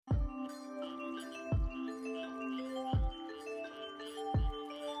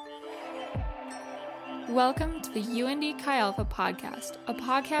Welcome to the UND Chi Alpha podcast, a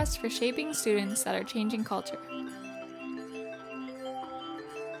podcast for shaping students that are changing culture.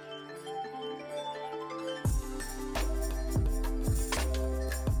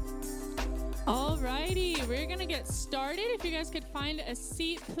 Alrighty, we're gonna get started. If you guys could find a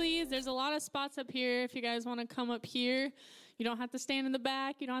seat, please. There's a lot of spots up here. If you guys want to come up here, you don't have to stand in the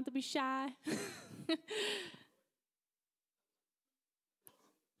back. You don't have to be shy.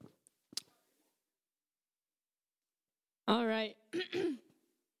 All right.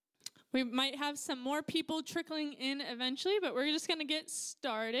 We might have some more people trickling in eventually, but we're just going to get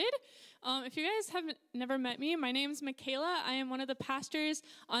started. If you guys have never met me, my name's Michaela. I am one of the pastors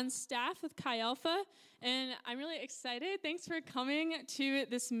on staff with Chi Alpha, and I'm really excited. Thanks for coming to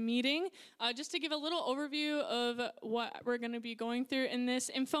this meeting. Just to give a little overview of what we're going to be going through in this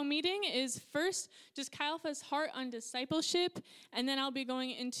info meeting is first, just Chi Alpha's heart on discipleship, and then I'll be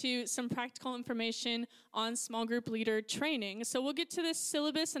going into some practical information on small group leader training. So we'll get to this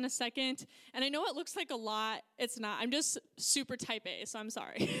syllabus in a second, and I know it looks like a lot. It's not. I'm just super type A, so I'm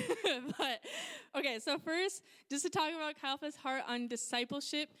sorry. But okay, so first, just to talk about Chi Alpha's heart on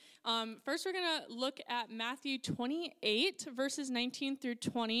discipleship, first we're going to look at Matthew 28, verses 19 through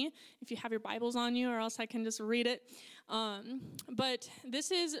 20, if you have your Bibles on you, or else I can just read it. But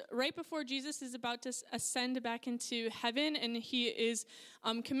this is right before Jesus is about to ascend back into heaven, and he is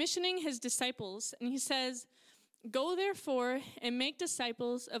commissioning his disciples, and he says, "Go therefore and make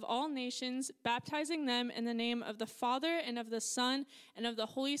disciples of all nations, baptizing them in the name of the Father and of the Son and of the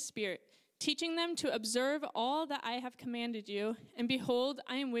Holy Spirit, teaching them to observe all that I have commanded you. And behold,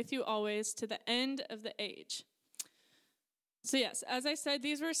 I am with you always to the end of the age." So yes, as I said,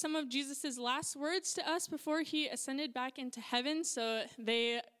 these were some of Jesus' last words to us before he ascended back into heaven. So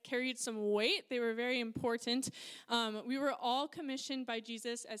they carried some weight. They were very important. We were all commissioned by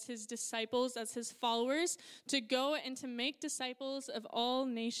Jesus as his disciples, as his followers, to go and to make disciples of all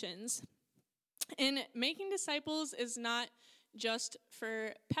nations. And making disciples is not just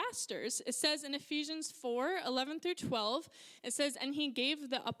for pastors. It says in Ephesians 4:11 through 12, it says, "And he gave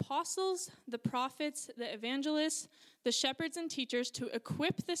the apostles, the prophets, the evangelists, the shepherds and teachers to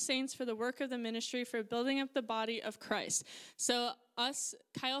equip the saints for the work of the ministry, for building up the body of Christ." So us,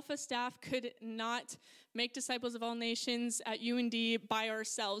 Chi Alpha staff, could not make disciples of all nations at UND by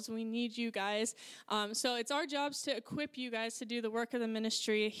ourselves. We need you guys. So it's our jobs to equip you guys to do the work of the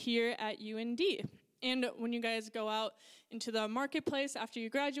ministry here at UND. And when you guys go out into the marketplace after you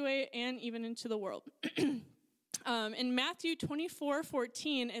graduate and even into the world. In Matthew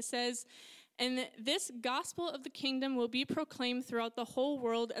 24:14, it says, "And this gospel of the kingdom will be proclaimed throughout the whole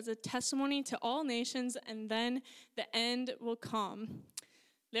world as a testimony to all nations, and then the end will come."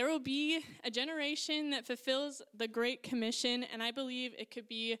 There will be a generation that fulfills the Great Commission, and I believe it could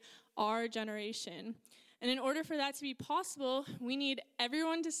be our generation. And in order for that to be possible, we need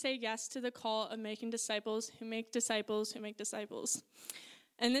everyone to say yes to the call of making disciples who make disciples who make disciples.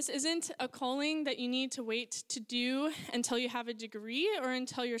 And this isn't a calling that you need to wait to do until you have a degree or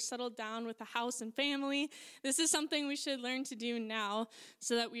until you're settled down with a house and family. This is something we should learn to do now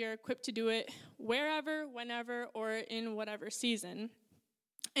so that we are equipped to do it wherever, whenever, or in whatever season.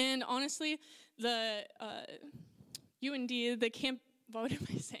 And honestly, the UND, the campus,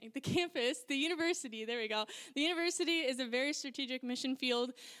 the university, there we go. The university is a very strategic mission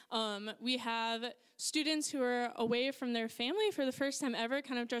field. We have students who are away from their family for the first time ever,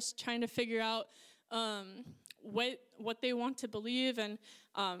 kind of just trying to figure out what they want to believe. And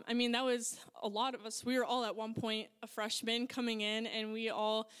I mean, that was a lot of us. We were all at one point a freshman coming in, and we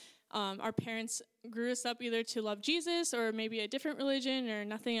all, our parents grew us up either to love Jesus or maybe a different religion or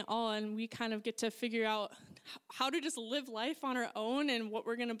nothing at all. And we kind of get to figure out how to just live life on our own and what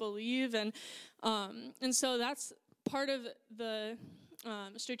we're going to believe. And so that's part of the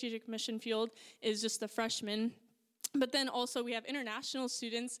strategic mission field is just the freshmen. But then also we have international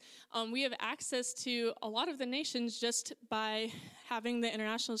students. We have access to a lot of the nations just by having the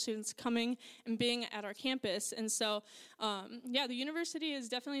international students coming and being at our campus. And so, the university is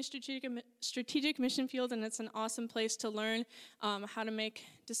definitely a strategic mission field, and it's an awesome place to learn how to make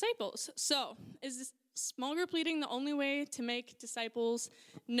disciples. So, is this small group leading the only way to make disciples?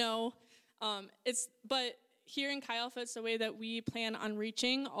 No. But here in Chi Alpha, it's the way that we plan on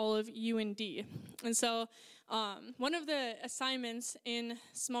reaching all of UND. And so one of the assignments in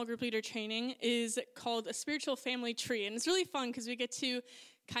small group leader training is called a spiritual family tree. And it's really fun because we get to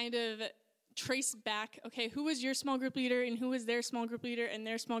kind of trace back, okay, who was your small group leader and who was their small group leader and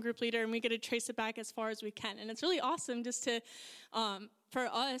their small group leader, and we get to trace it back as far as we can. And it's really awesome just to, for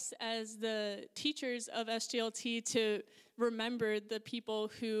us as the teachers of SGLT to remember the people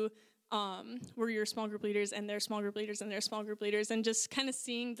who were your small group leaders and their small group leaders and their small group leaders, and just kind of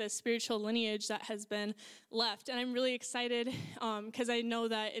seeing the spiritual lineage that has been left. And I'm really excited because I know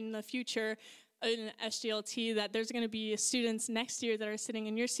that in the future, in SGLT, that there's going to be students next year that are sitting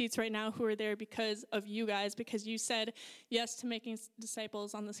in your seats right now who are there because of you guys, because you said yes to making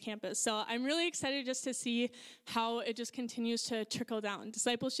disciples on this campus. So I'm really excited just to see how it just continues to trickle down.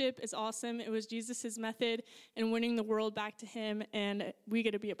 Discipleship is awesome. It was Jesus's method in winning the world back to him, and we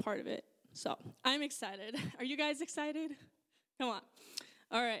get to be a part of it. So I'm excited. Are you guys excited? Come on.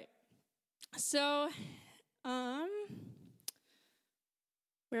 All right. So,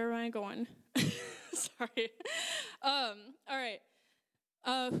 where am I going? Sorry. All right.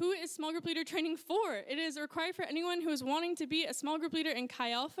 Who is small group leader training for? It is required for anyone who is wanting to be a small group leader in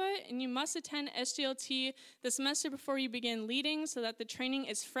Chi Alpha, and you must attend SGLT the semester before you begin leading so that the training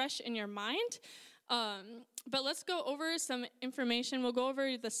is fresh in your mind. But let's go over some information. We'll go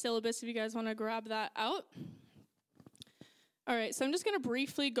over the syllabus if you guys want to grab that out. All right, so I'm just going to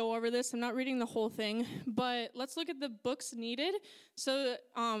briefly go over this. I'm not reading the whole thing, but let's look at the books needed. So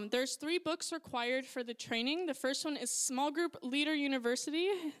there's 3 books required for the training. The first one is Small Group Leader University.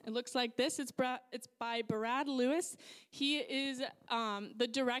 It looks like this. It's by Brad Lewis. He is the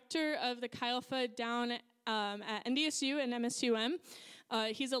director of the Chi Alpha down at NDSU and MSUM.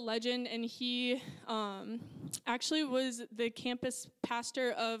 He's a legend, and he actually was the campus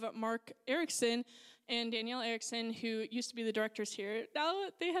pastor of Mark Erickson and Danielle Erickson, who used to be the directors here. Now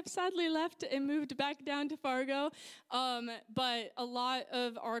they have sadly left and moved back down to Fargo. But a lot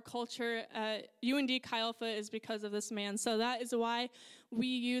of our culture at UND Chi Alpha is because of this man. So that is why we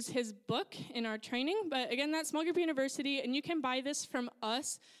use his book in our training. But again, that's Small Group University, and you can buy this from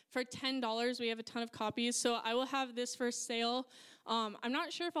us for $10. We have a ton of copies. So I will have this for sale. I'm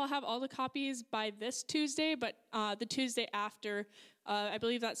not sure if I'll have all the copies by this Tuesday, but the Tuesday after, I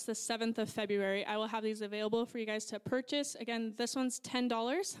believe that's the 7th of February, I will have these available for you guys to purchase. Again, this one's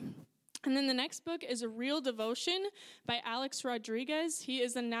 $10. And then the next book is A Real Devotion by Alex Rodriguez. He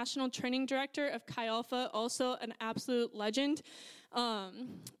is the National Training Director of Chi Alpha, also an absolute legend.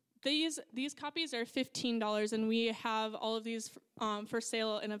 These copies are $15, and we have all of these for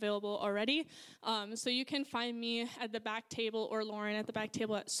sale and available already. So you can find me at the back table or Lauren at the back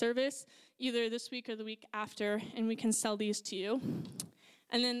table at service, either this week or the week after, and we can sell these to you.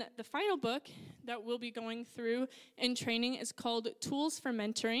 And then the final book that we'll be going through in training is called Tools for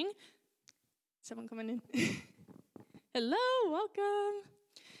Mentoring. Someone coming in? Hello, welcome.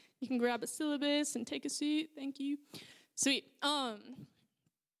 You can grab a syllabus and take a seat. Thank you. Sweet.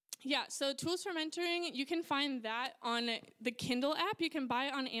 Yeah, so Tools for Mentoring, you can find that on the Kindle app. You can buy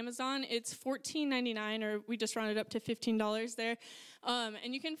it on Amazon. It's $14.99, or we just rounded up to $15 there.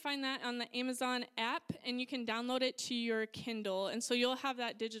 And you can find that on the Amazon app, and you can download it to your Kindle. And so you'll have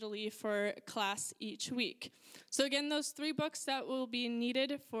that digitally for class each week. So again, those 3 books that will be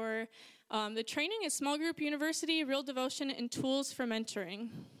needed for the training is Small Group University, Real Devotion, and Tools for Mentoring.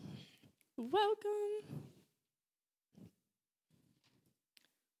 Welcome.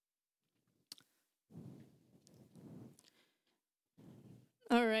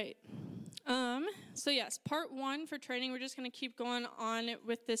 All right. So yes, part 1 for training, we're just going to keep going on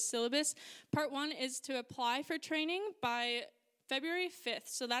with this syllabus. Part 1 is to apply for training by February 5th,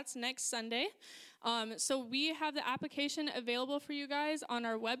 so that's next Sunday. So we have the application available for you guys on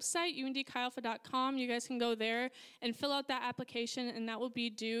our website, undchialpha.com. You guys can go there and fill out that application, and that will be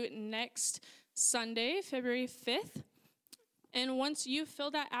due next Sunday, February 5th. And once you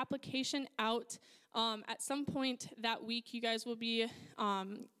fill that application out, at some point that week, you guys will be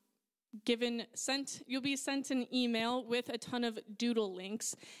you'll be sent an email with a ton of doodle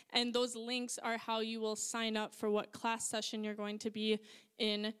links, and those links are how you will sign up for what class session you're going to be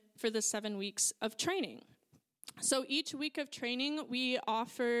in for the 7 weeks of training. So each week of training, we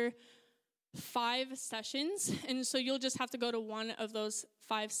offer 5 sessions, and so you'll just have to go to one of those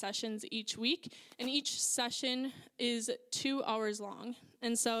 5 sessions each week, and each session is 2 hours long.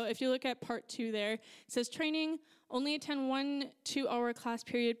 And so if you look at part 2 there, it says training, only attend 1 2-hour class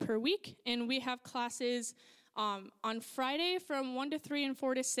period per week, and we have classes on Friday from 1 to 3 and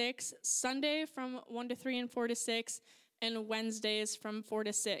 4 to 6, Sunday from 1 to 3 and 4 to 6, and Wednesdays from 4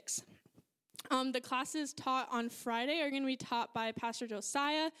 to 6. The classes taught on Friday are going to be taught by Pastor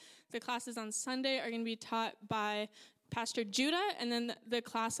Josiah. The classes on Sunday are going to be taught by Pastor Judah, and then the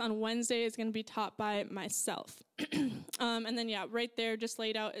class on Wednesday is going to be taught by myself. And then, yeah, right there, just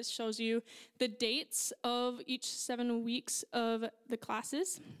laid out, it shows you the dates of each 7 weeks of the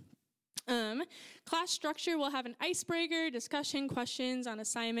classes. Class structure will have an icebreaker, discussion, questions on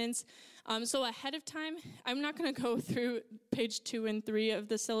assignments. So ahead of time, I'm not going to go through page 2 and 3 of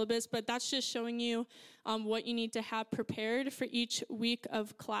the syllabus, but that's just showing you what you need to have prepared for each week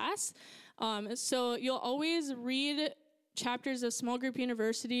of class. So you'll always read chapters of Small Group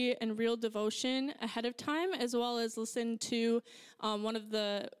University and Real Devotion ahead of time, as well as listen to one of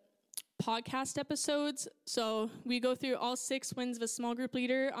the podcast episodes. So we go through all 6 wins of a small group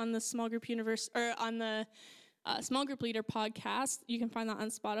leader on the Small Group Small Group Leader podcast. You can find that on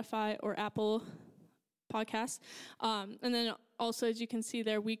Spotify or Apple Podcasts. And then also, as you can see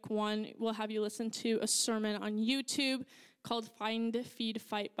there, week 1, we'll have you listen to a sermon on YouTube called Find, Feed,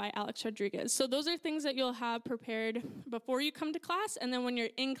 Fight by Alex Rodriguez. So those are things that you'll have prepared before you come to class. And then when you're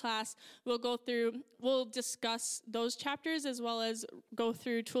in class, we'll discuss those chapters as well as go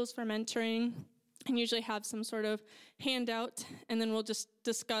through tools for mentoring and usually have some sort of handout. And then we'll just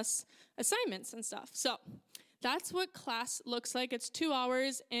discuss assignments and stuff. So that's what class looks like. It's 2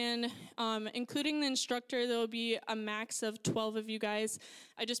 hours, and including the instructor, there will be a max of 12 of you guys.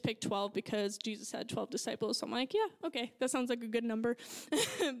 I just picked 12 because Jesus had 12 disciples, so I'm like, yeah, okay, that sounds like a good number.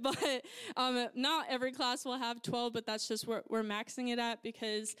 But not every class will have 12, but that's just where we're maxing it at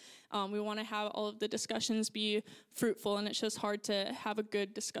because we want to have all of the discussions be fruitful, and it's just hard to have a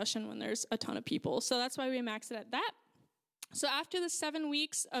good discussion when there's a ton of people. So that's why we max it at that. So after the 7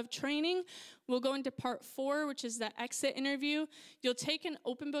 weeks of training, we'll go into part 4, which is the exit interview. You'll take an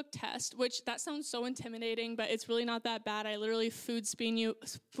open book test, which that sounds so intimidating, but it's really not that bad. I literally spoon feed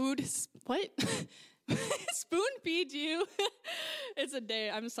you. It's a day.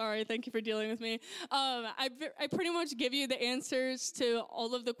 I'm sorry. Thank you for dealing with me. I pretty much give you the answers to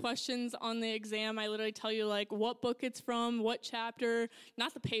all of the questions on the exam. I literally tell you like what book it's from, what chapter,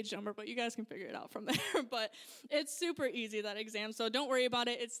 not the page number, but you guys can figure it out from there. But it's super easy, that exam. So don't worry about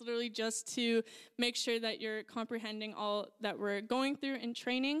it. It's literally just to make sure that you're comprehending all that we're going through in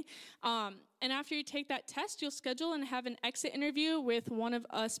training. And after you take that test, you'll schedule and have an exit interview with one of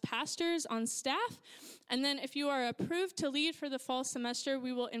us pastors on staff. And then if you are approved to lead for the fall semester,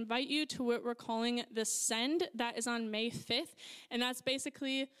 we will invite you to what we're calling the Send. That is on May 5th. And that's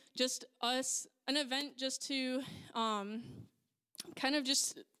basically just us, an event just to kind of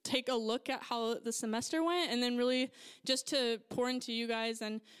just take a look at how the semester went, and then really just to pour into you guys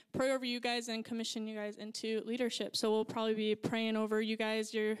and pray over you guys and commission you guys into leadership. So we'll probably be praying over you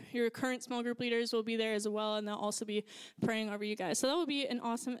guys. Your current small group leaders will be there as well, and they'll also be praying over you guys. So that will be an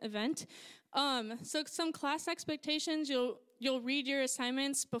awesome event. So some class expectations, you'll read your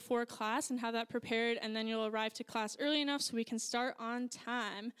assignments before class and have that prepared, and then you'll arrive to class early enough so we can start on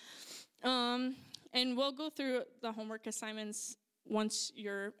time. And we'll go through the homework assignments once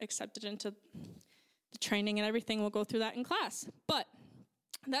you're accepted into the training and everything. We'll go through that in class. But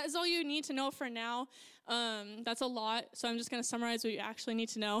that is all you need to know for now. That's a lot, so I'm just going to summarize what you actually need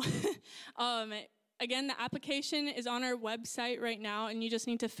to know. Again, the application is on our website right now, and you just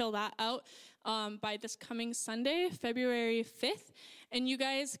need to fill that out by this coming Sunday, February 5th. And you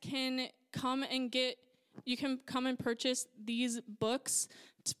guys can come and purchase these books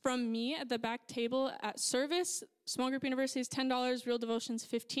from me at the back table at service. Small Group University is $10, Real Devotions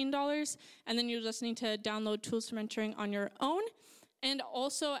 $15, and then you'll just need to download Tools for Mentoring on your own. And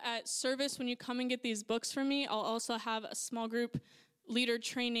also at service, when you come and get these books from me, I'll also have a small group leader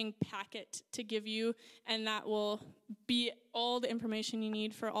training packet to give you, and that will be all the information you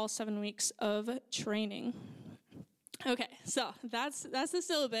need for all 7 weeks of training. Okay, so that's the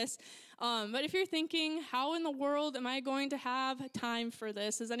syllabus. But if you're thinking, how in the world am I going to have time for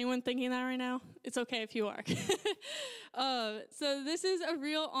this? Is anyone thinking that right now? It's okay if you are. So this is a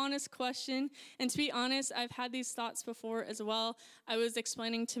real honest question. And to be honest, I've had these thoughts before as well. I was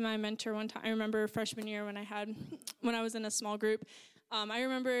explaining to my mentor one time, I remember freshman year when I was in a small group. I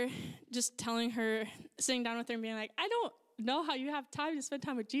remember just telling her, sitting down with her and being like, I don't know how you have time to spend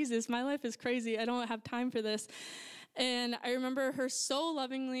time with Jesus. My life is crazy. I don't have time for this. And I remember her so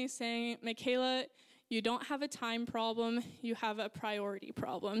lovingly saying, Michaela, you don't have a time problem, you have a priority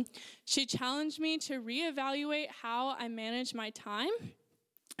problem. She challenged me to reevaluate how I manage my time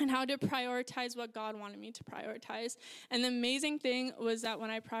and how to prioritize what God wanted me to prioritize. And the amazing thing was that when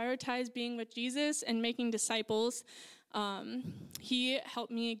I prioritized being with Jesus and making disciples, he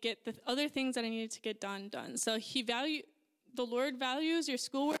helped me get the other things that I needed to get done. So the Lord values your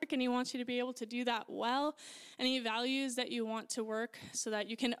schoolwork, and he wants you to be able to do that well. And he values that you want to work so that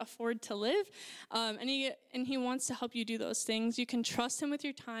you can afford to live. And he wants to help you do those things. You can trust him with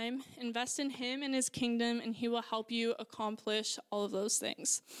your time, invest in him and his kingdom, and he will help you accomplish all of those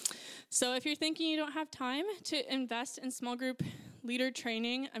things. So if you're thinking you don't have time to invest in small group leader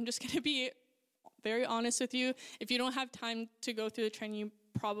training, I'm just going to be very honest with you. If you don't have time to go through the training, you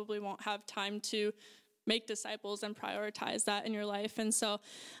probably won't have time to make disciples and prioritize that in your life. And so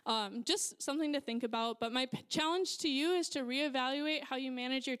just something to think about. But my challenge to you is to reevaluate how you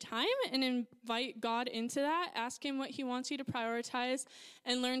manage your time and invite God into that. Ask him what he wants you to prioritize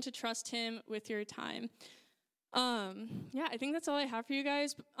and learn to trust him with your time. Yeah, I think that's all I have for you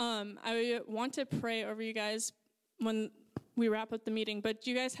guys. I want to pray over you guys when we wrap up the meeting. But do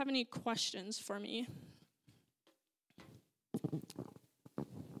you guys have any questions for me?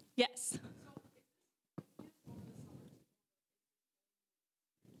 Yes.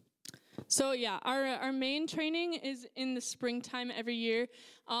 So yeah, our main training is in the springtime every year.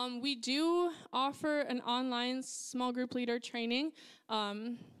 We do offer an online small group leader training.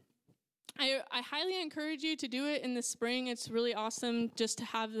 I highly encourage you to do it in the spring. It's really awesome just to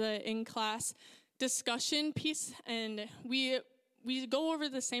have the in-class discussion piece, and we go over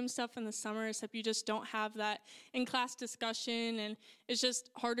the same stuff in the summer, except you just don't have that in-class discussion, and it's just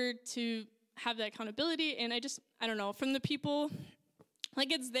harder to have that accountability. And I don't know, from the people,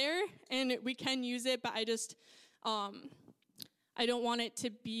 like, it's there and we can use it, but I don't want it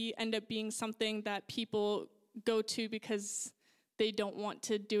to end up being something that people go to because they don't want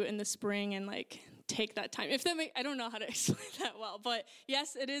to do it in the spring and like take that time. I don't know how to explain that well, but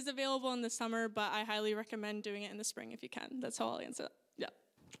yes, it is available in the summer, but I highly recommend doing it in the spring if you can. That's how I'll answer that. Yeah.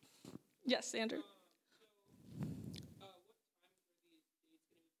 Yes, Andrew.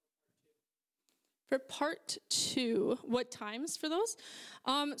 For part 2, what times for those?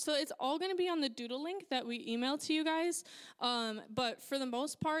 So it's all going to be on the doodle link that we emailed to you guys. But for the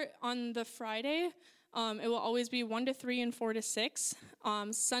most part, on the Friday, it will always be 1 to 3 and 4 to 6.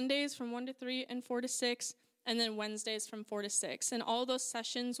 Sundays from 1 to 3 and 4 to 6. And then Wednesdays from 4 to 6. And all those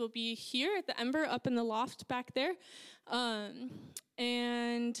sessions will be here at the Ember up in the loft back there.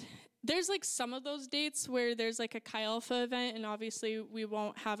 And there's like some of those dates where there's like a Chi Alpha event, and obviously we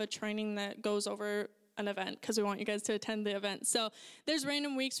won't have a training that goes over an event because we want you guys to attend the event. So there's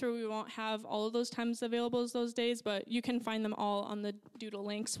random weeks where we won't have all of those times available as those days, but you can find them all on the doodle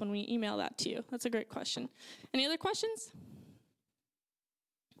links when we email that to you. That's a great question. Any other questions?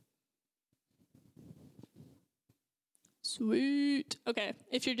 Sweet. Okay,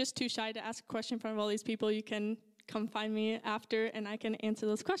 if you're just too shy to ask a question in front of all these people, you can come find me after and I can answer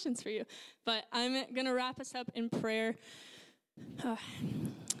those questions for you. But I'm going to wrap us up in prayer.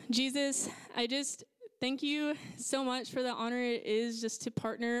 Jesus, I just thank you so much for the honor it is just to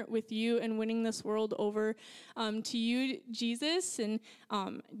partner with you in winning this world over to you, Jesus. And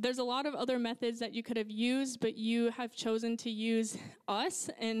there's a lot of other methods that you could have used, but you have chosen to use us.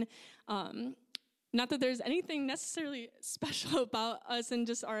 And not that there's anything necessarily special about us and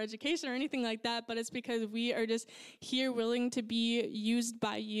just our education or anything like that, but it's because we are just here willing to be used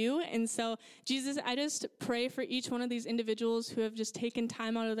by you. And so, Jesus, I just pray for each one of these individuals who have just taken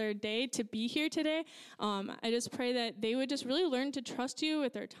time out of their day to be here today. I just pray that they would just really learn to trust you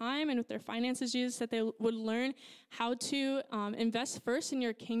with their time and with their finances, Jesus, that they would learn how to invest first in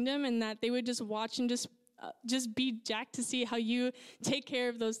your kingdom, and that they would just watch and just be jacked to see how you take care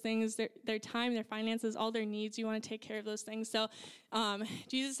of those things, their time, their finances, all their needs. You want to take care of those things. So,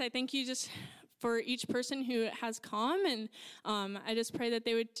 Jesus, I thank you just for each person who has come, and I just pray that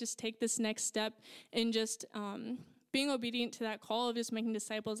they would just take this next step in just being obedient to that call of just making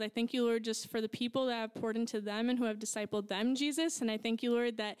disciples. I thank you, Lord, just for the people that have poured into them and who have discipled them, Jesus. And I thank you,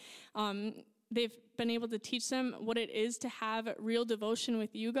 Lord, that they've been able to teach them what it is to have real devotion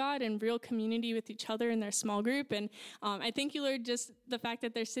with you, God, and real community with each other in their small group. And I thank you, Lord, just the fact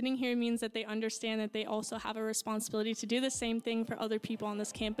that they're sitting here means that they understand that they also have a responsibility to do the same thing for other people on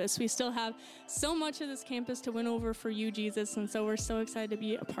this campus. We still have so much of this campus to win over for you, Jesus, and so we're so excited to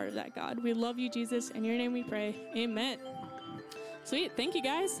be a part of that, God. We love you, Jesus. In your name we pray. Amen. Sweet. Thank you,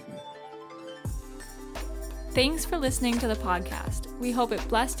 guys. Thanks for listening to the podcast. We hope it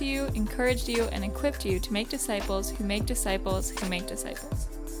blessed you, encouraged you, and equipped you to make disciples who make disciples who make disciples.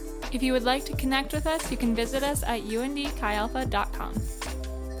 If you would like to connect with us, you can visit us at undchialpha.com.